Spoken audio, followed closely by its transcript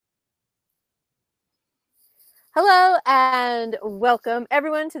Hello and welcome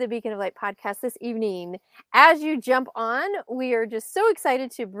everyone to the Beacon of Light podcast this evening. As you jump on, we are just so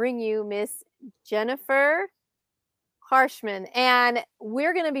excited to bring you Miss Jennifer Harshman, and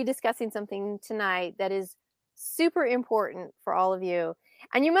we're going to be discussing something tonight that is super important for all of you.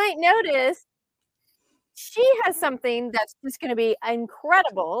 And you might notice she has something that's just going to be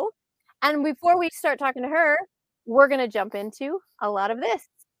incredible. And before we start talking to her, we're going to jump into a lot of this.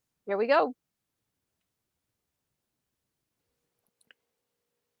 Here we go.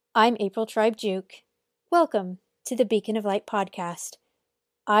 I'm April Tribe Juke. Welcome to the Beacon of Light podcast.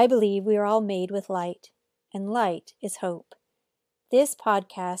 I believe we are all made with light, and light is hope. This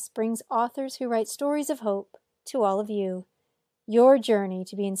podcast brings authors who write stories of hope to all of you. Your journey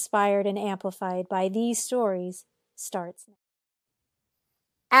to be inspired and amplified by these stories starts now.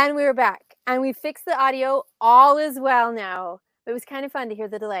 And we're back, and we fixed the audio. All is well now. It was kind of fun to hear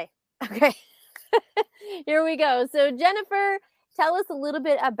the delay. Okay, here we go. So Jennifer, tell us a little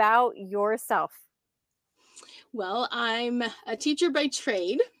bit about yourself. Well, I'm a teacher by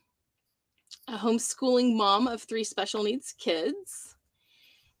trade, a homeschooling mom of 3 special needs kids,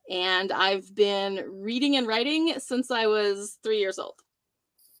 and I've been reading and writing since I was 3 years old.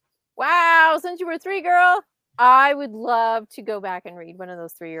 Wow, since you were 3, girl, I would love to go back and read one of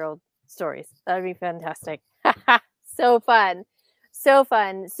those 3-year-old stories. That would be fantastic. So fun. So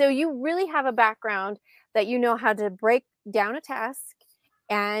fun. So you really have a background that you know how to break down a task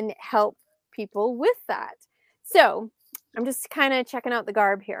and help people with that. So I'm just kind of checking out the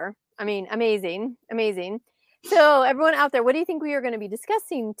garb here. I mean, amazing, amazing. So everyone out there, what do you think we are going to be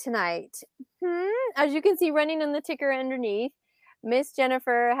discussing tonight? As you can see running on the ticker underneath, Miss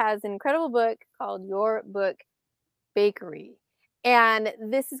Jennifer has an incredible book called Your Book Bakery. And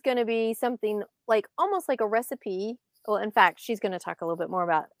this is going to be something like almost like a recipe. Well, in fact, she's going to talk a little bit more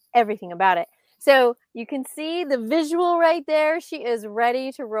about everything about it. So you can see the visual right there. She is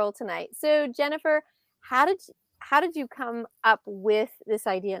ready to roll tonight. So Jennifer, how did you come up with this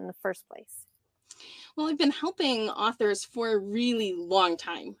idea in the first place? Well, I've been helping authors for a really long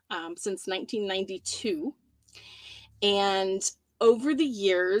time, since 1992. And over the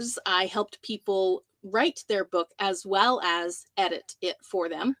years, I helped people write their book as well as edit it for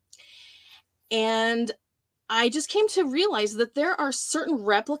them. And I just came to realize that there are certain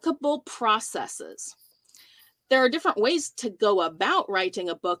replicable processes. There are different ways to go about writing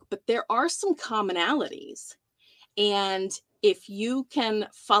a book, but there are some commonalities. And if you can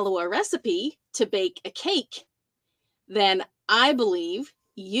follow a recipe to bake a cake, then I believe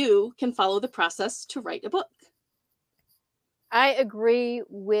you can follow the process to write a book. I agree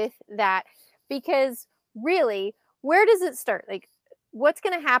with that, because really, where does it start? Like, what's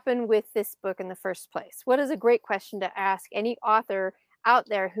going to happen with this book in the first place? What is a great question to ask any author out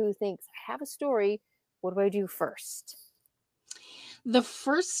there who thinks, I have a story, what do I do first? The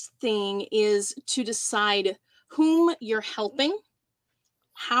first thing is to decide whom you're helping,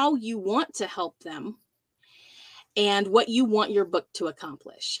 how you want to help them, and what you want your book to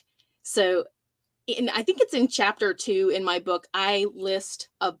accomplish. So I think it's in chapter 2 in my book, I list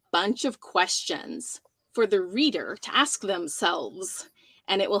a bunch of questions for the reader to ask themselves,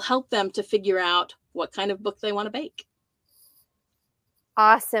 and it will help them to figure out what kind of book they want to bake.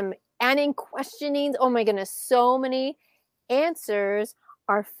 Awesome. And in questioning, oh my goodness, so many answers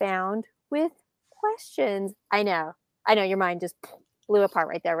are found with questions. I know your mind just blew apart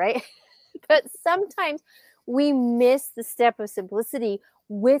right there, right? But sometimes we miss the step of simplicity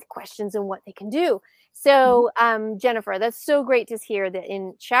with questions and what they can do. So, Jennifer, that's so great to hear that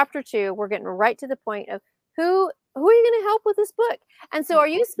in chapter 2, we're getting right to the point of who are you going to help with this book? And so are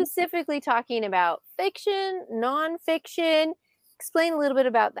you specifically talking about fiction, nonfiction? Explain a little bit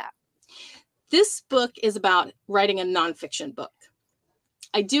about that. This book is about writing a nonfiction book.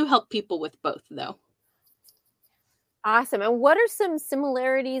 I do help people with both, though. Awesome. And what are some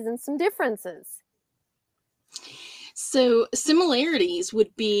similarities and some differences? So similarities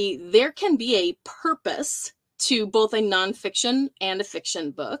would be there can be a purpose to both a nonfiction and a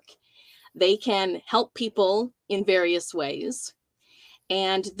fiction book. They can help people in various ways.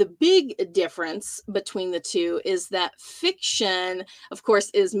 And the big difference between the two is that fiction, of course,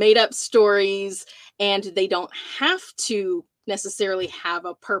 is made up stories, and they don't have to necessarily have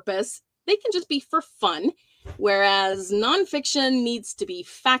a purpose. They can just be for fun, whereas nonfiction needs to be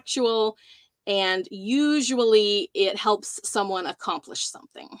factual, and usually it helps someone accomplish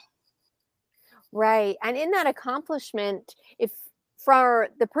something. Right. And in that accomplishment, if for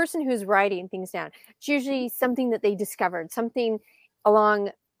the person who's writing things down, it's usually something that they discovered, something along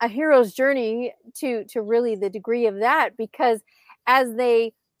a hero's journey to really the degree of that, because as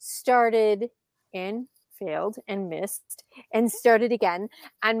they started in failed and missed and started again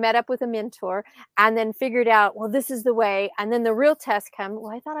and met up with a mentor and then figured out, well, this is the way. And then the real test come.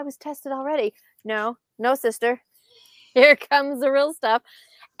 Well, I thought I was tested already. No, sister. Here comes the real stuff.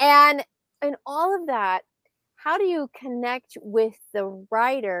 And in all of that, how do you connect with the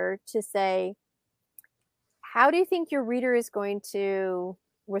writer to say, how do you think your reader is going to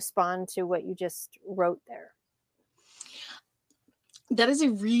respond to what you just wrote there? That is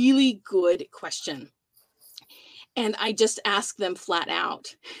a really good question. And I just ask them flat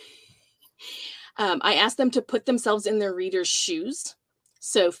out. I ask them to put themselves in their reader's shoes.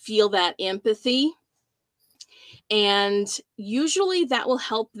 So feel that empathy. And usually that will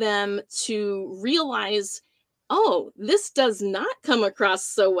help them to realize, oh, this does not come across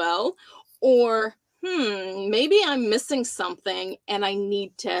so well. Or, maybe I'm missing something and I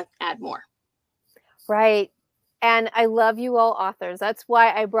need to add more. Right. And I love you all authors. That's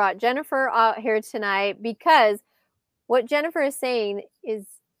why I brought Jennifer out here tonight, because what Jennifer is saying is,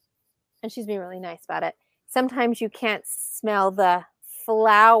 and she's being really nice about it, sometimes you can't smell the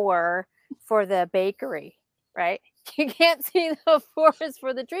flower for the bakery, right? You can't see the forest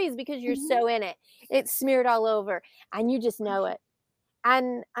for the trees because you're so in it. It's smeared all over and you just know it.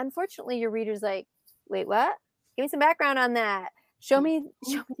 And unfortunately, your reader's like, wait, what? Give me some background on that. Show me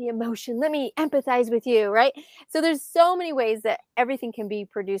the emotion. Let me empathize with you, right? So there's so many ways that everything can be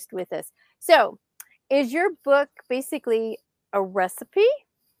produced with this. So is your book basically a recipe?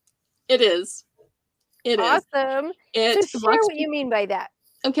 It is. It is. Awesome. So share what you mean by that.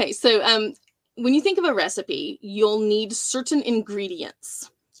 Okay, so when you think of a recipe, you'll need certain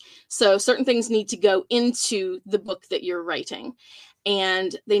ingredients. So certain things need to go into the book that you're writing,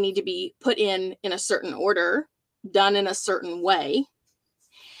 and they need to be put in a certain order, done in a certain way,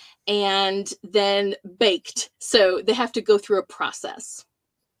 and then baked. So they have to go through a process.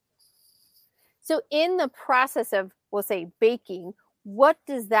 So in the process of, we'll say, baking, what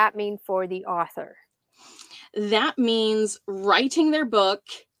does that mean for the author? That means writing their book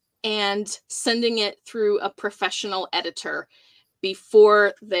and sending it through a professional editor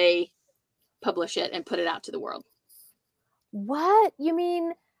before they publish it and put it out to the world. What? You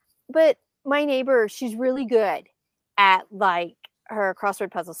mean, but my neighbor, she's really good at like her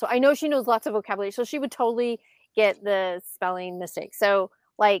crossword puzzle. So I know she knows lots of vocabulary. So she would totally get the spelling mistake. So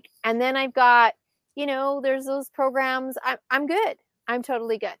like, and then I've got, there's those programs. I'm good. I'm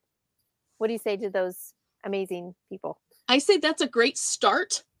totally good. What do you say to those amazing people? I say that's a great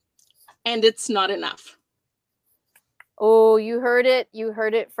start, and it's not enough. Oh, you heard it. You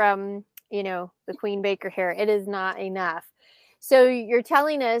heard it from, the Queen Baker here. It is not enough. So you're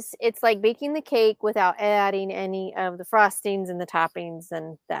telling us it's like baking the cake without adding any of the frostings and the toppings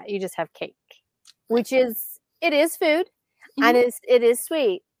and that. You just have cake, which it is food, and it is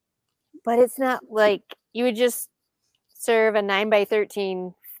sweet, but it's not like you would just serve a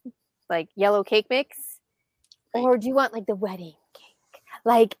 9x13 like yellow cake mix. Or do you want like the wedding cake,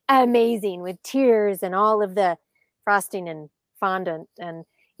 like amazing with tears and all of the frosting and fondant and,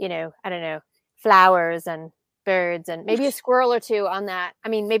 I don't know, flowers and birds and maybe a squirrel or two on that. I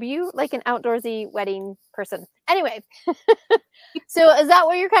mean, maybe you like an outdoorsy wedding person. Anyway, so is that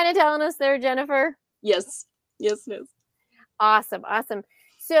what you're kind of telling us there, Jennifer? Yes. Yes, it is. Awesome.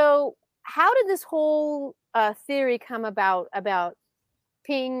 So how did this whole theory come about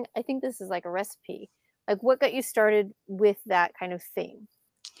Ping? I think this is like a recipe. Like what got you started with that kind of thing?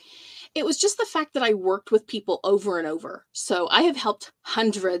 It was just the fact that I worked with people over and over. So I have helped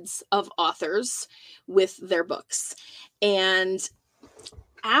hundreds of authors with their books. And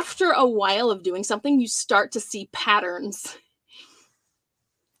after a while of doing something, you start to see patterns.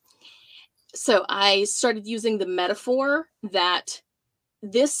 So I started using the metaphor that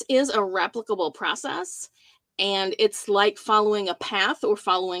this is a replicable process. And it's like following a path or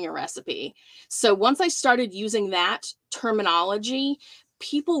following a recipe. So once I started using that terminology,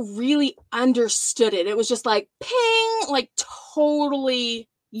 people really understood it. It was just like ping, like totally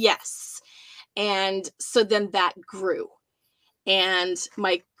yes. And so then that grew. And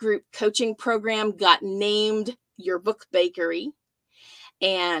my group coaching program got named Your Book Bakery.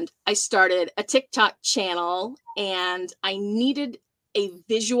 And I started a TikTok channel, and I needed a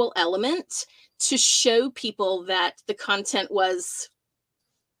visual element to show people that the content was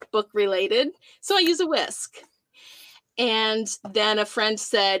book related. So I use a whisk. And then a friend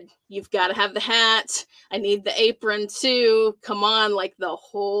said, you've got to have the hat. I need the apron too. Come on, like the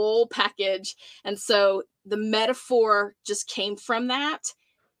whole package. And so the metaphor just came from that.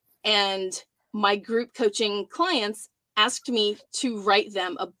 And my group coaching clients asked me to write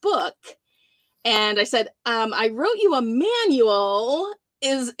them a book. And I said, I wrote you a manual.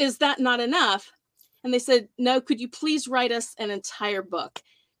 Is that not enough? And they said, no, could you please write us an entire book?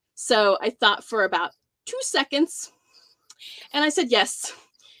 So I thought for about 2 seconds and I said yes.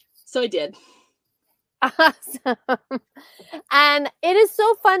 So I did. Awesome. And it is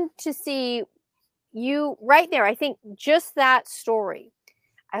so fun to see you right there. I think just that story.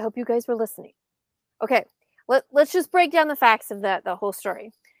 I hope you guys were listening. Okay, let's just break down the facts of the whole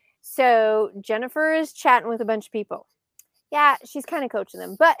story. So Jennifer is chatting with a bunch of people. Yeah, she's kind of coaching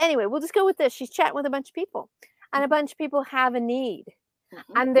them. But anyway, we'll just go with this. She's chatting with a bunch of people. And a bunch of people have a need.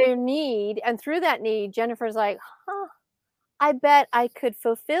 And their need, and through that need, Jennifer's like, I bet I could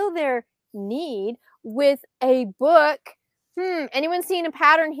fulfill their need with a book. Anyone seeing a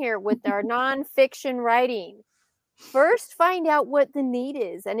pattern here with our nonfiction writing? First, find out what the need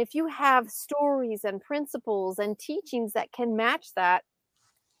is. And if you have stories and principles and teachings that can match that,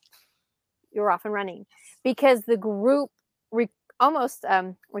 you're off and running. Because the group almost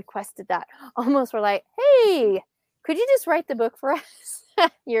requested that. Almost were like, hey, could you just write the book for us?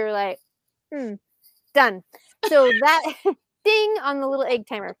 You're like, done. So that ding on the little egg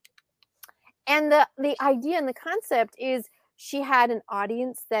timer. And the idea and the concept is she had an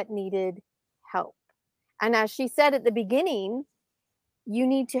audience that needed help. And as she said at the beginning, you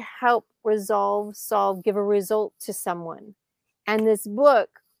need to help resolve, solve, give a result to someone. And this book,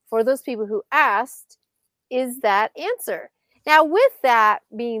 for those people who asked, is that answer. Now, with that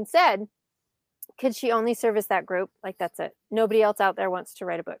being said, could she only service that group? Like, that's it. Nobody else out there wants to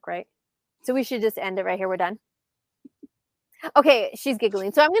write a book, right? So we should just end it right here. We're done. Okay, she's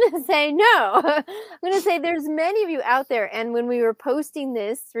giggling. So I'm going to say no. I'm going to say there's many of you out there. And when we were posting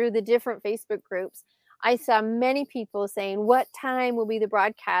this through the different Facebook groups, I saw many people saying, what time will be the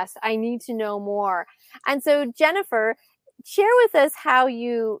broadcast? I need to know more. And so, Jennifer, share with us how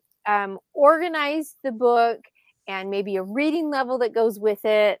you organized the book and maybe a reading level that goes with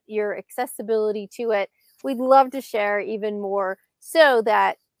it, your accessibility to it. We'd love to share even more so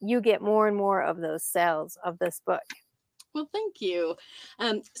that you get more and more of those sales of this book. Well, thank you.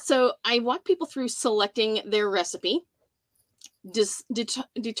 So I walk people through selecting their recipe, just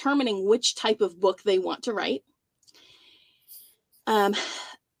determining which type of book they want to write.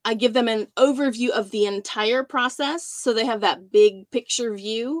 I give them an overview of the entire process so they have that big picture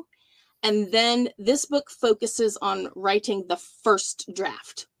view. And then this book focuses on writing the first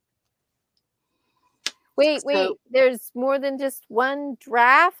draft. Wait, there's more than just one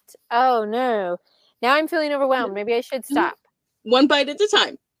draft? Oh, no. Now I'm feeling overwhelmed. Maybe I should stop. One bite at a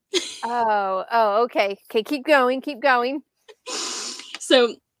time. Oh, okay. Okay, keep going.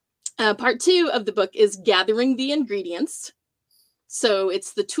 So part 2 of the book is gathering the ingredients. So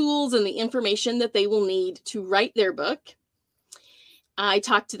it's the tools and the information that they will need to write their book. I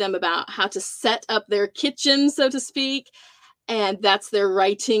talk to them about how to set up their kitchen, so to speak. And that's their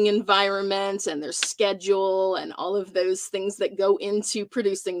writing environment and their schedule and all of those things that go into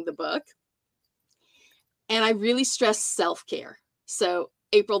producing the book. And I really stress self-care. So,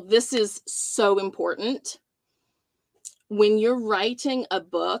 April, this is so important. When you're writing a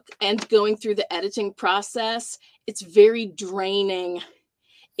book and going through the editing process, it's very draining.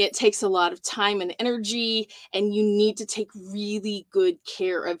 It takes a lot of time and energy, and you need to take really good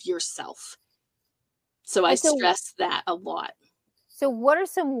care of yourself. So I stress that a lot. So what are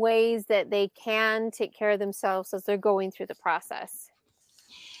some ways that they can take care of themselves as they're going through the process?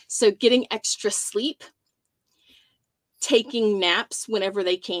 So getting extra sleep, taking naps whenever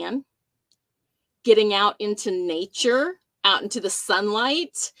they can, getting out into nature, out into the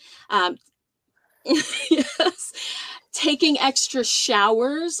sunlight, yes, taking extra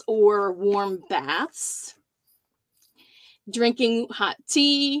showers or warm baths, drinking hot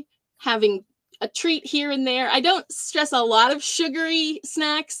tea, having a treat here and there. I don't stress a lot of sugary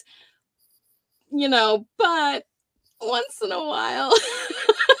snacks, but once in a while.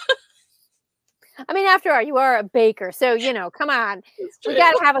 I mean, after all, you are a baker, so, come on. We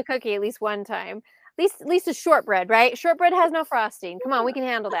got to have a cookie at least one time. At least a shortbread, right? Shortbread has no frosting. Come on, we can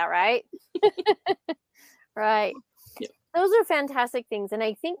handle that, right? Right. Yeah. Those are fantastic things. And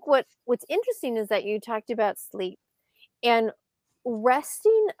I think what's interesting is that you talked about sleep, and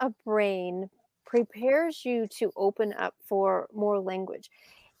resting a brain prepares you to open up for more language.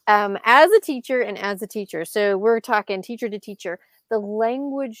 As a teacher, so we're talking teacher to teacher, the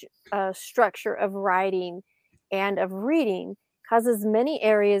language structure of writing and of reading causes many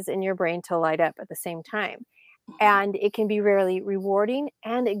areas in your brain to light up at the same time. And it can be really rewarding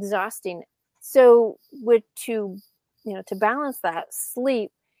and exhausting. So to balance that,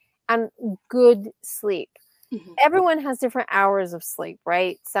 sleep and good sleep. Mm-hmm. Everyone has different hours of sleep,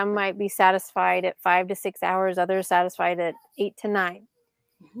 right? Some might be satisfied at 5 to 6 hours, others satisfied at 8 to 9.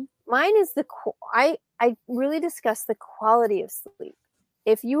 Mm-hmm. mine is I really discuss the quality of sleep.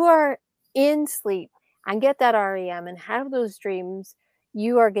 If you are in sleep and get that REM and have those dreams,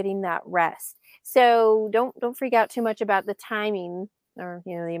 you are getting that rest. So don't freak out too much about the timing, or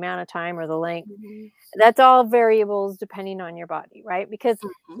the amount of time or the length. That's all variables depending on your body, right? Because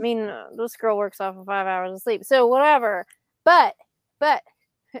I mean, this girl works off of 5 hours of sleep, so whatever. But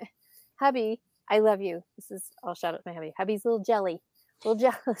hubby, I love you. I'll shout out my hubby. Hubby's a little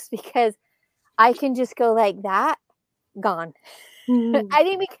jealous because I can just go like that, gone. I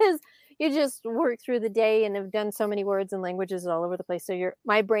think because you just work through the day and have done so many words and languages all over the place. So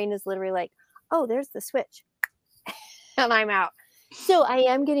my brain is literally like, oh, there's the switch, and I'm out. So I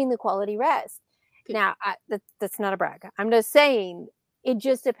am getting the quality rest. Now, that's not a brag. I'm just saying it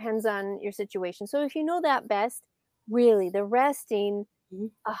just depends on your situation. So if you know that best, really, the resting,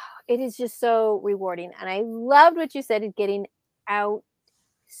 it is just so rewarding. And I loved what you said, getting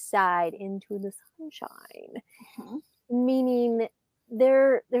outside into the sunshine, meaning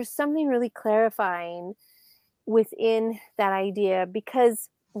there's something really clarifying within that idea, because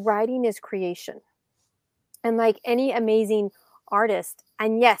writing is creation. And like any amazing artist,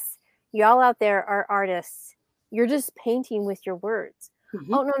 and yes, y'all out there are artists, you're just painting with your words.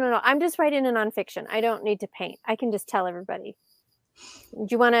 Oh, no. I'm just writing a nonfiction. I don't need to paint. I can just tell everybody. Do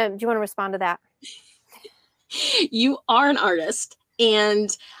you want to respond to that? You are an artist.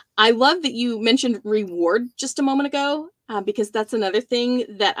 And I love that you mentioned reward just a moment ago, because that's another thing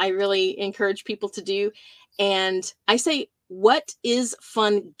that I really encourage people to do. And I say, what is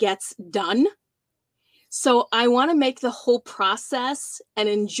fun gets done. So I want to make the whole process an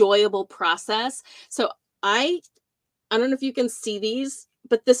enjoyable process. So I don't know if you can see these,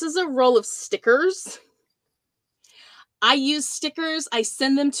 but this is a roll of stickers. I use stickers. I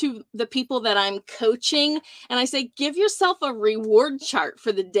send them to the people that I'm coaching, and I say, give yourself a reward chart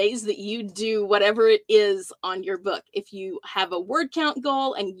for the days that you do whatever it is on your book. If you have a word count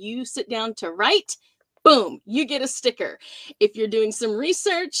goal and you sit down to write, boom, you get a sticker. If you're doing some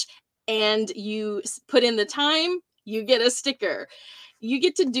research and you put in the time, you get a sticker. You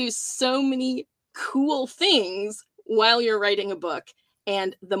get to do so many cool things while you're writing a book.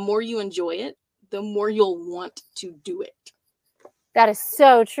 And the more you enjoy it, the more you'll want to do it. That is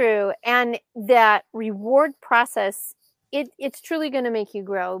so true. And that reward process, it's truly going to make you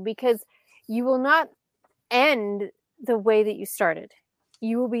grow, because you will not end the way that you started.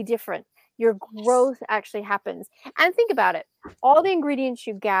 You will be different. Your growth actually happens. And think about it. All the ingredients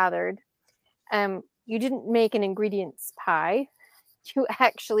you gathered, you didn't make an ingredients pie. You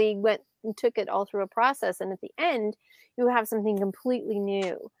actually went and took it all through a process. And at the end, you have something completely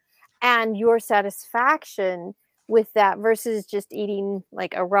new. And your satisfaction with that versus just eating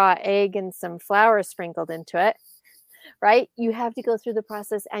like a raw egg and some flour sprinkled into it, right? You have to go through the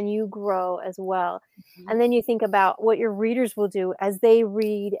process and you grow as well. And then you think about what your readers will do as they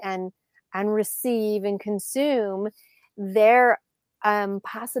read and receive and consume. Their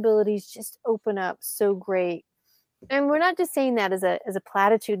possibilities just open up so great. And we're not just saying that as a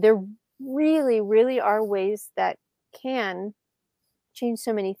platitude. There really, really are ways that can change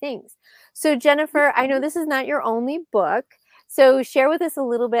so many things. So Jennifer, I know this is not your only book. So share with us a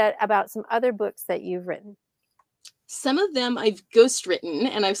little bit about some other books that you've written. Some of them I've ghostwritten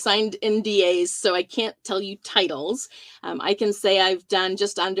and I've signed NDAs, so I can't tell you titles. I can say I've done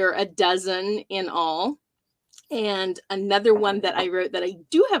just under a dozen in all. And another one that I wrote that I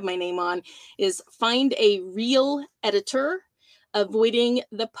do have my name on is Find a Real Editor, Avoiding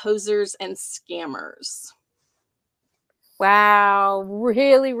the Posers and Scammers. Wow,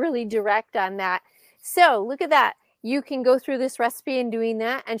 really, really direct on that. So look at that. You can go through this recipe and doing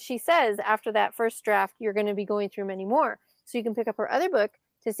that. And she says after that first draft, you're going to be going through many more. So you can pick up her other book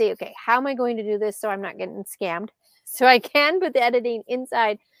to say, okay, how am I going to do this so I'm not getting scammed? So I can put the editing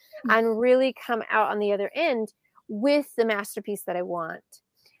inside and really come out on the other end with the masterpiece that I want.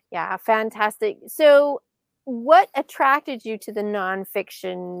 Yeah, fantastic. So what attracted you to the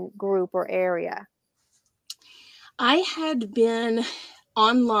nonfiction group or area? I had been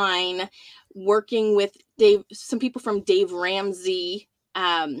online working with some people from Dave Ramsey,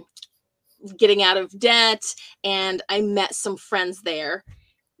 getting out of debt, and I met some friends there.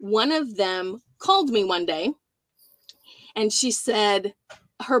 One of them called me one day, and she said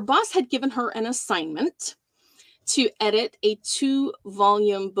her boss had given her an assignment to edit a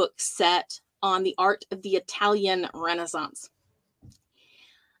 2-volume book set on the art of the Italian Renaissance.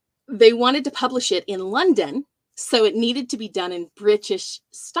 They wanted to publish it in London, so it needed to be done in British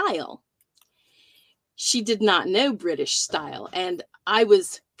style. She did not know British style, and I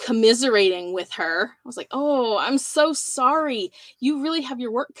was commiserating with her. I was like, oh, I'm so sorry. You really have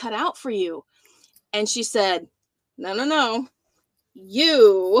your work cut out for you. And she said, no, no, no.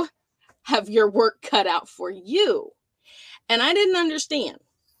 You have your work cut out for you. And I didn't understand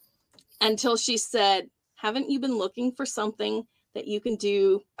until she said, haven't you been looking for something that you can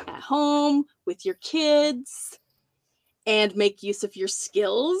do at home with your kids and make use of your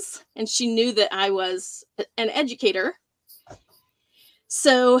skills? And she knew that I was an educator.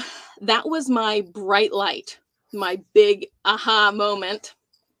 So that was my bright light, my big aha moment.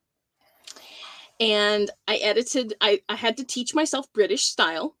 And I had to teach myself British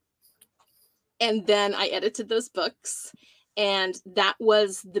style. And then I edited those books. And that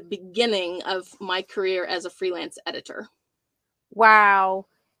was the beginning of my career as a freelance editor. Wow.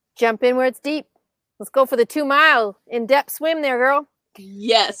 Jump in where it's deep. Let's go for the 2-mile in-depth swim there, girl.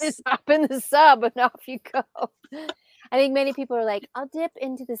 Yes. Just hop in the sub and off you go. I think many people are like, I'll dip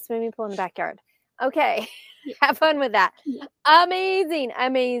into the swimming pool in the backyard. Okay. Have fun with that. Yeah. Amazing.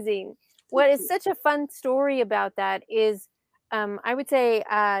 Amazing. What is such a fun story about that is, I would say,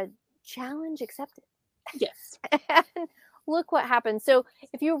 challenge accepted. Yes. And look what happens. So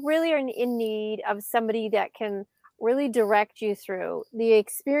if you really are in need of somebody that can really direct you through the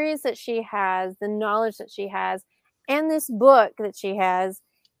experience that she has, the knowledge that she has, and this book that she has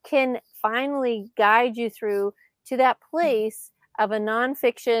can finally guide you through to that place of a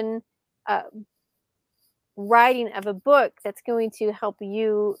nonfiction writing of a book that's going to help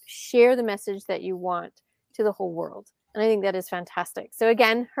you share the message that you want to the whole world. And I think that is fantastic. So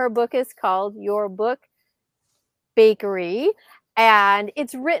again, her book is called Your Book Bakery, and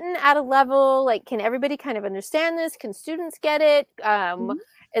it's written at a level like, can everybody kind of understand this? Can students get it?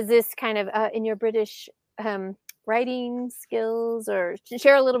 Is this kind of in your British writing skills, or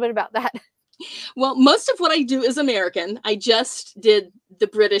share a little bit about that? Well, most of what I do is American. I just did the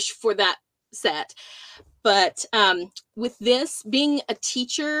British for that set. But with this, being a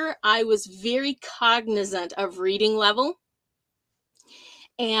teacher, I was very cognizant of reading level.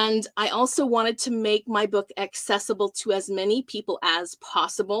 And I also wanted to make my book accessible to as many people as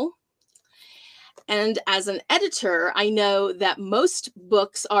possible. And as an editor, I know that most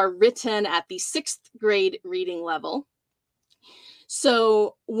books are written at the 6th grade reading level.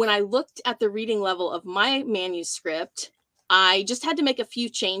 So when I looked at the reading level of my manuscript, I just had to make a few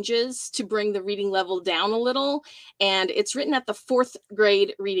changes to bring the reading level down a little. And it's written at the 4th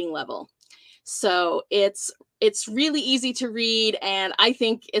grade reading level. So it's really easy to read, and I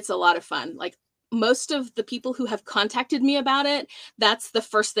think it's a lot of fun. Like, most of the people who have contacted me about it, that's the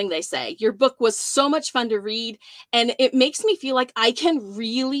first thing they say. Your book was so much fun to read, and it makes me feel like I can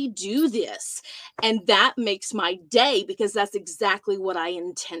really do this. And that makes my day, because that's exactly what I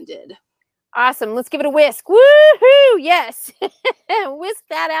intended. Awesome. Let's give it a whisk. Woohoo! Yes. Whisk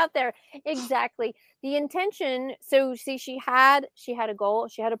that out there. Exactly. The intention. So see, she had a goal,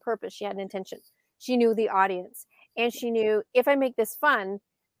 she had a purpose, she had an intention. She knew the audience, and she knew, if I make this fun,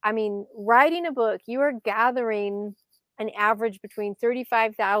 I mean, writing a book, you are gathering an average between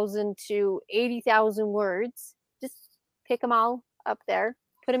 35,000 to 80,000 words. Just pick them all up there,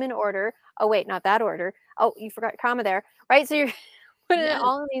 put them in order. Oh, wait, not that order. Oh, you forgot comma there, right? So you're putting it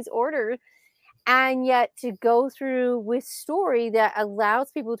all in these orders, and yet to go through with story that allows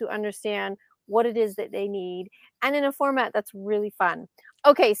people to understand what it is that they need, and in a format that's really fun.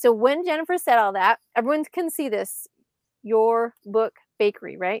 Okay, so when Jennifer said all that, everyone can see this. Your Book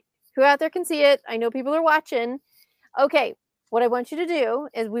Bakery, right? Who out there can see it? I know people are watching. Okay, what I want you to do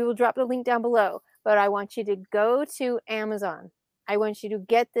is, we will drop the link down below, but I want you to go to Amazon. I want you to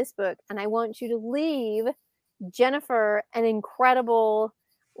get this book, and I want you to leave Jennifer an incredible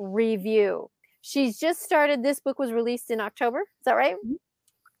review. She's just started. This book was released in October. Is that right?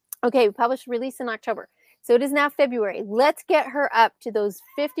 Okay, published, released in October. So it is now February. Let's get her up to those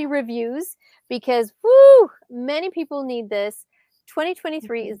 50 reviews, because many people need this.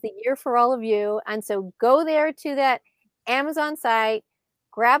 2023 is the year for all of you. And so go there to that Amazon site,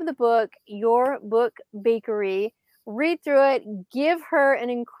 grab the book, Your Book Bakery, read through it, give her an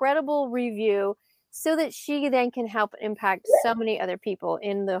incredible review, so that she then can help impact so many other people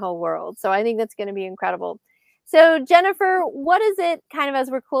in the whole world. So I think that's going to be incredible. So Jennifer, what is it, kind of as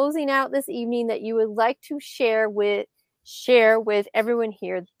we're closing out this evening, that you would like to share with everyone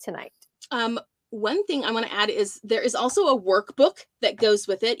here tonight? One thing I want to add is there is also a workbook that goes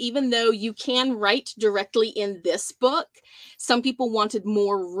with it. Even though you can write directly in this book, some people wanted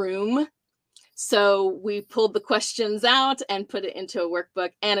more room. So we pulled the questions out and put it into a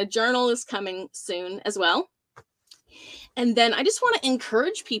workbook, and a journal is coming soon as well. And then I just want to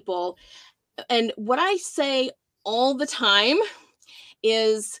encourage people, and what I say all the time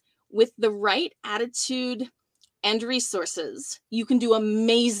is with the right attitude and resources, you can do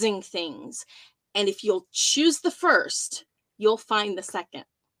amazing things. And if you'll choose the first, you'll find the second.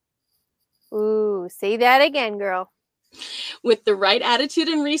 Ooh, say that again, girl. With the right attitude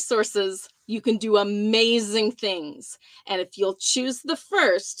and resources, you can do amazing things. And if you'll choose the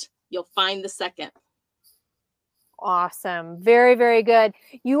first, you'll find the second. Awesome. Very, very good.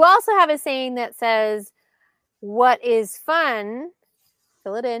 You also have a saying that says, what is fun,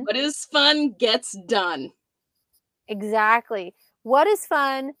 fill it in. What is fun gets done. Exactly. What is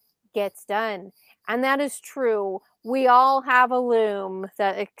fun gets done. And that is true. We all have a loom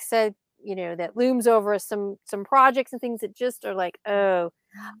that that looms over us, some projects and things that just are like, oh,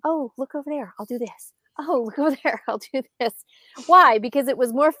 look over there, I'll do this. Oh, look over there, I'll do this. Why? Because it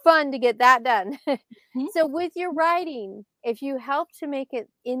was more fun to get that done. So with your writing, if you help to make it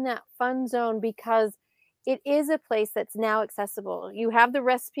in that fun zone, because it is a place that's now accessible. You have the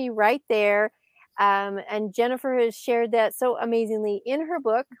recipe right there. And Jennifer has shared that so amazingly in her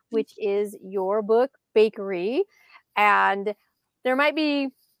book, which is Your Book Bakery. And there might be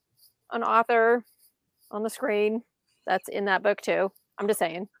an author on the screen that's in that book too. I'm just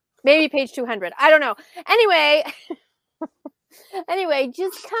saying. Maybe page 200. I don't know. Anyway,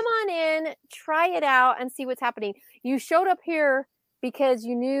 just come on in, try it out, and see what's happening. You showed up here because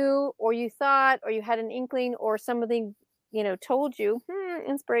you knew, or you thought, or you had an inkling, or something, told you,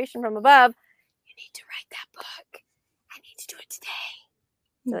 inspiration from above. You need to write that book. I need to do it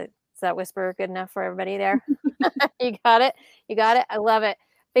today. Is that whisper good enough for everybody there? You got it? You got it? I love it.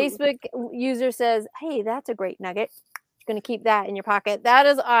 Facebook user says, hey, that's a great nugget. You're going to keep that in your pocket. That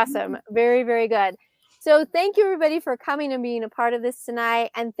is awesome. Very, very good. So thank you, everybody, for coming and being a part of this tonight.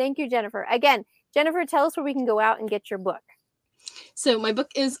 And thank you, Jennifer. Again, Jennifer, tell us where we can go out and get your book. So my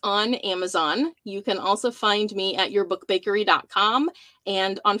book is on Amazon. You can also find me at yourbookbakery.com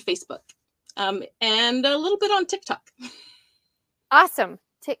and on Facebook. And a little bit on TikTok. Awesome.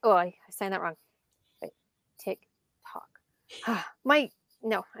 I signed that wrong. Wait, TikTok.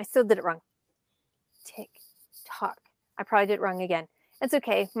 No, I still did it wrong. TikTok. I probably did it wrong again. It's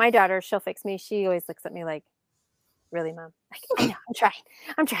okay. My daughter, she'll fix me. She always looks at me like, really, Mom? I know,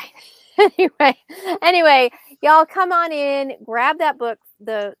 I'm trying. Anyway, y'all come on in, grab that book,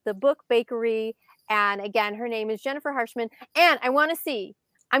 the Book Bakery. And again, her name is Jennifer Harshman. And I want to see,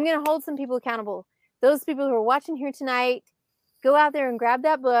 I'm going to hold some people accountable. Those people who are watching here tonight, go out there and grab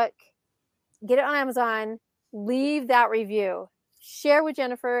that book, get it on Amazon, leave that review, share with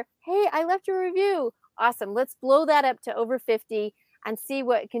Jennifer. Hey, I left your review. Awesome. Let's blow that up to over 50 and see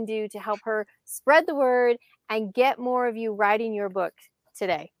what it can do to help her spread the word and get more of you writing your book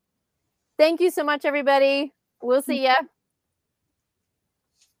today. Thank you so much, everybody. We'll see ya.